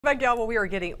Back, y'all, well, we are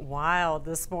getting wild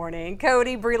this morning.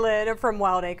 Cody Breland from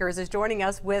Wild Acres is joining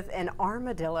us with an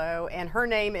armadillo, and her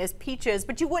name is Peaches,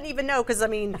 but you wouldn't even know because, I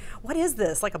mean, what is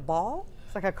this, like a ball?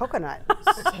 It's like a coconut.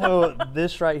 So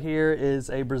this right here is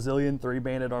a Brazilian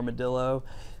three-banded armadillo.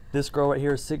 This girl right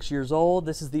here is 6 years old.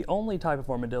 This is the only type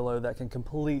of armadillo that can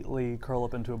completely curl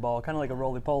up into a ball, kind of like a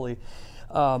roly-poly.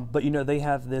 But you know, they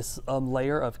have this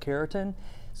layer of keratin,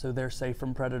 so they're safe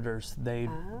from predators. They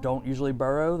don't usually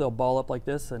burrow. They'll ball up like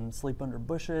this and sleep under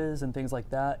bushes and things like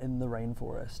that in the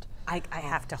rainforest. I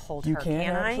have to hold You her,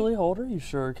 can actually hold her. You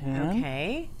sure can.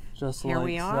 Okay. Just Here like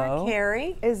we are, so.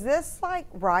 Carrie. Is this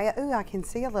like Raya? Ooh, I can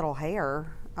see a little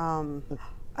hair. Oh,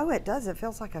 it does. It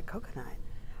feels like a coconut.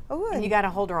 Oh, And you got to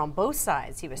hold her on both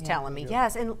sides, he was telling me.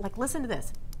 Yes, and like, listen to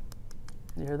this.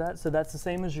 You hear that? So that's the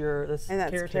same as your that's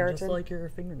keratin, keratin? just like your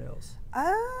fingernails.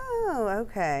 Oh,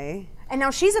 okay. And now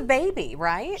she's a baby,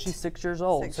 right? She's 6 years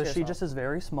old, 6 so years she old. just is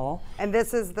very small. And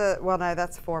this is the, well, no,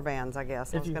 that's 4 bands, I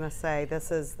guess. I If was you- going to say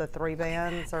this is the 3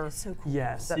 bands. Or So cool.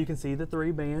 Yes, you can see the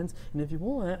 3 bands, and if you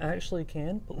want, I actually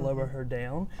can lower her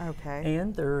down. Okay.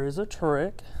 And there is a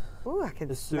trick. Ooh, I can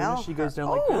As soon smell as she goes her.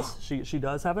 down like Ooh. this, she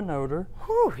does have an odor.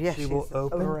 Ooh, yes, She will she's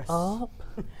open odorous. up,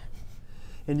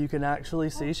 and you can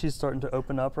actually see she's starting to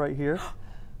open up right here.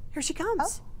 Here she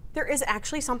comes. There is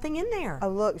actually something in there. Oh,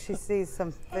 look, she sees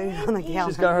some food on the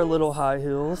counter. She's got her little high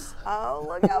heels. Oh,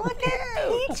 look how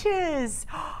cute. Peaches.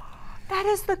 That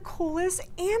is the coolest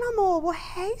animal. Well,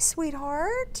 hey,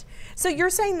 sweetheart. So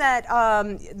you're saying that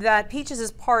that Peaches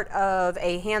is part of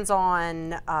a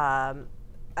hands-on,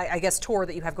 I guess, tour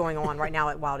that you have going on right now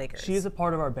at Wild Acres. She is a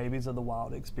part of our Babies of the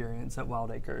Wild experience at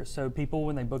Wild Acres. So people,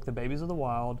 when they book the Babies of the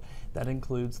Wild, that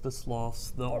includes the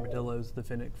sloths, the armadillos, the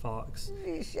fennec fox,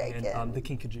 and the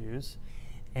kinkajous,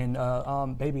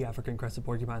 and baby African crested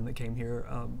porcupine that came here,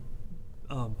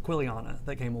 Quiliana,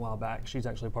 that came a while back. She's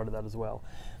actually a part of that as well.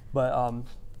 But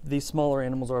these smaller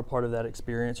animals are a part of that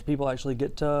experience. People actually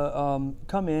get to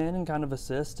come in and kind of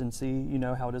assist and see, you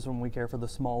know, how it is when we care for the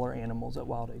smaller animals at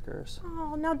Wild Acres.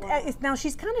 Oh, now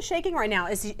she's kind of shaking right now.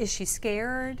 Is she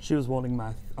scared? She was wanting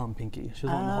my pinky. She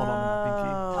was wanting to hold on to my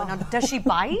pinky. Oh, now, does she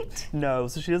bite? No,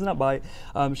 so she does not bite.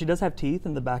 She does have teeth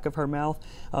in the back of her mouth,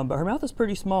 but her mouth is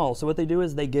pretty small. So what they do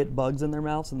is they get bugs in their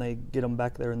mouths and they get them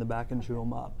back there in the back and chew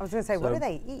them up. I was going to say, what do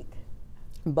they eat?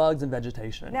 Bugs and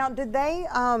vegetation. Now, did they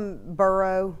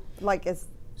burrow like is?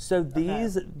 So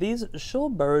these she'll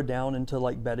burrow down into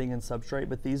like bedding and substrate,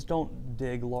 but these don't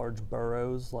dig large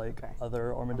burrows like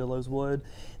other armadillos would.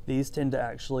 These tend to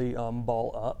actually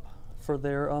ball up for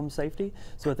their safety.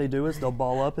 So what they do is they'll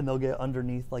ball up and they'll get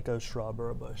underneath like a shrub or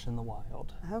a bush in the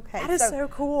wild. Okay, That is so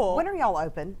cool. When are y'all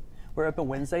open? We're open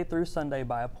Wednesday through Sunday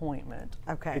by appointment.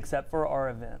 Okay. Except for our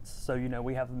events. So, you know,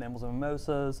 we have the Mammals and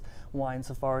Mimosas, wine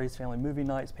safaris, family movie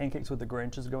nights, Pancakes with the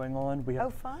Grinches going on. We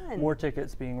have fun. more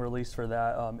tickets being released for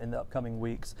that in the upcoming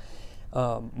weeks.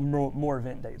 More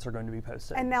event dates are going to be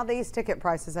posted. And now these ticket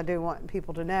prices, I do want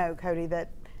people to know, Cody,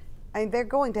 that I mean, they're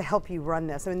going to help you run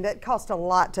this. I mean, that costs a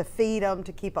lot to feed them,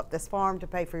 to keep up this farm, to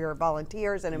pay for your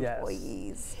volunteers and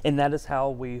employees. And that is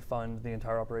how we fund the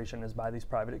entire operation, is by these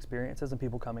private experiences and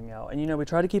people coming out. And, you know, we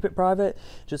try to keep it private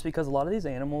just because a lot of these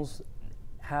animals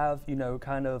have, you know,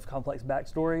 kind of complex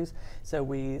backstories. So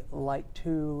we like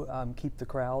to keep the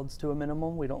crowds to a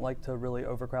minimum. We don't like to really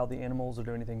overcrowd the animals or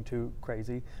do anything too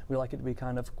crazy. We like it to be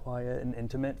kind of quiet and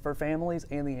intimate for families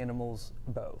and the animals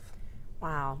both.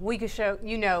 Wow, we could show,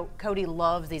 you know, Cody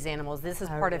loves these animals. This is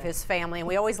part of his family, and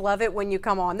we always love it when you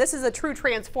come on. This is a true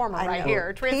transformer right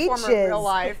here. Transformer in real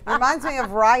life. Reminds me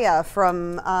of Raya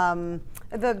from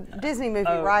the Disney movie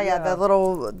Raya, the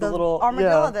little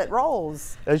armadillo that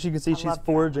rolls. As you can see, she's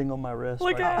foraging on my wrist.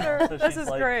 Look right at her. now. So This she's is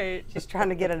like, great. She's trying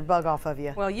to get a bug off of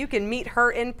you. Well, you can meet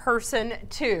her in person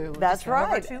too. That's Just come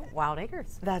over right. to Wild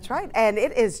Acres. That's right. And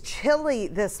it is chilly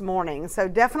this morning, so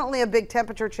definitely a big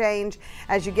temperature change.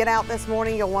 As you get out this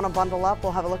morning, you'll want to bundle up.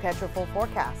 We'll have a look at your full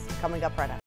forecast coming up right after.